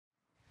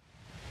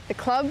The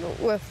club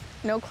with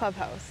no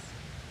clubhouse,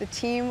 the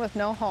team with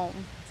no home.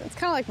 So it's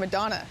kind of like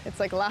Madonna.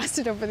 It's like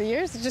lasted over the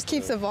years. It just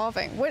keeps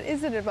evolving. What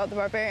is it about the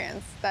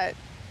Barbarians that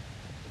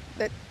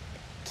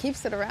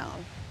keeps it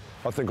around?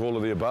 I think all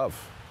of the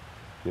above.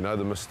 You know,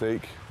 the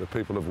mystique, the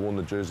people have worn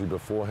the jersey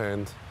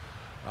beforehand,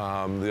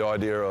 the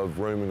idea of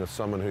rooming with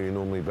someone who you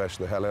normally bash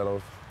the hell out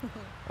of,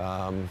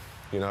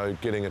 you know,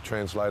 getting a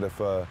translator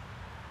for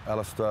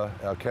Alistair,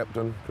 our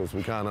captain, because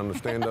we can't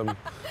understand him.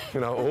 You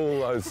know,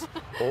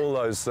 all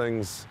those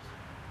things.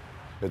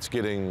 It's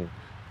getting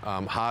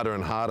harder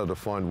and harder to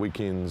find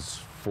weekends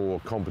for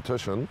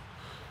competition,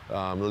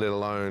 let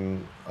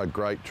alone a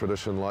great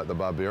tradition like the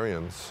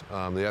Barbarians.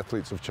 The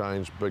athletes have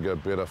changed, bigger,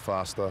 better,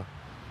 faster,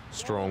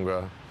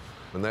 stronger,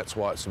 and that's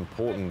why it's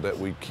important that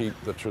we keep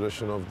the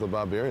tradition of the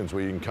Barbarians,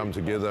 where you can come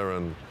together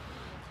and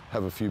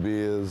have a few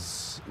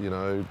beers, you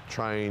know,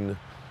 train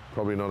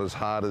probably not as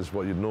hard as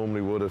what you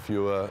normally would if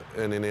you were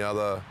in any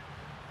other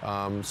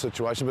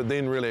situation, but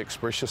then really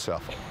express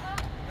yourself.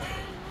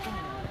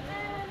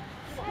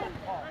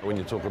 When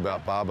you talk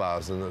about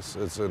Barbars, and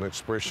it's an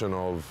expression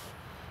of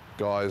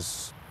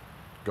guys'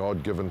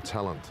 God-given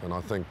talent, and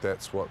I think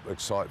that's what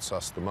excites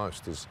us the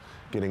most, is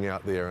getting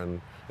out there and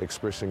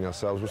expressing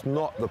ourselves with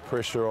not the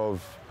pressure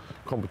of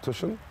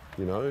competition,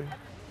 you know.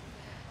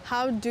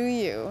 How do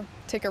you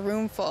take a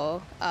room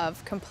full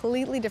of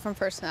completely different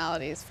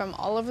personalities from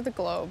all over the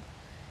globe?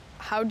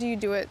 How do you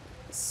do it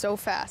so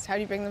fast? How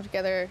do you bring them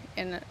together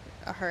in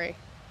a hurry?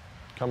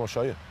 Come, I'll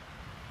show you.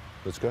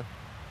 Let's go.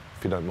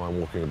 If you don't mind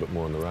walking a bit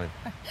more in the rain.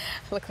 I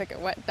look like a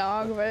wet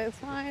dog, but it's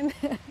fine.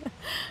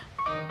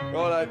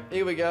 Righto,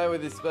 here we go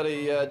with this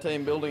bloody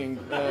team building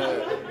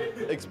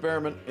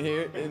experiment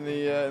here in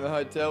the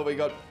hotel. We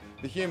got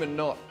the human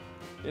knot.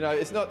 You know,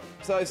 it's not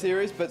so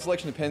serious, but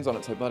selection depends on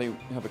it, so buddy,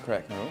 have a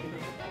crack, all right?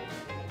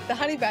 The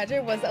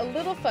Honeybadger was a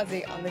little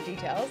fuzzy on the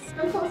details.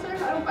 Come closer, I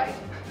don't bite.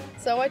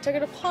 So I took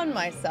it upon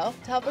myself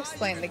to help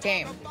explain the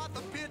game.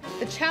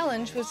 The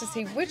challenge was to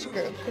see which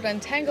group could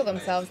untangle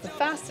themselves the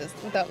fastest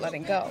without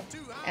letting go.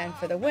 And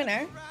for the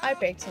winner, I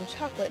baked some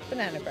chocolate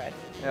banana bread.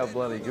 How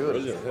bloody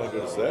good. Brilliant. How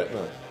good is that,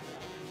 mate?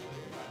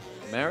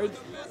 Married?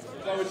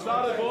 So we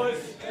started,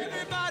 boys.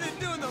 Everybody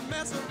doing the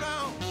mess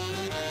around.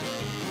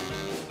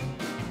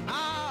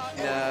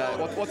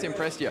 What's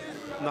impressed you?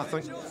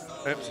 Nothing.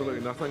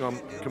 Absolutely nothing. I'm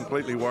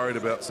completely worried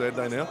about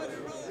Saturday now.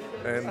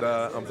 And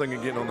I'm thinking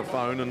of getting on the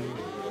phone and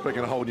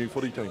picking a whole new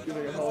footy team.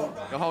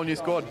 A whole new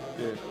squad?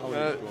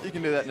 Yeah. You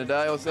can do that in a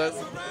day or so.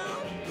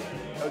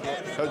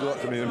 How'd you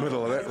like to be in the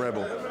middle of that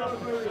rabble?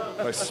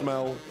 They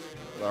smell,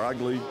 they're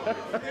ugly.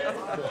 There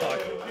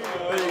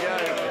you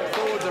go.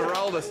 Forwards are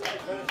rolled us.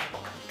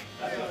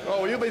 Oh,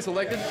 well, you'll be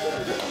selected.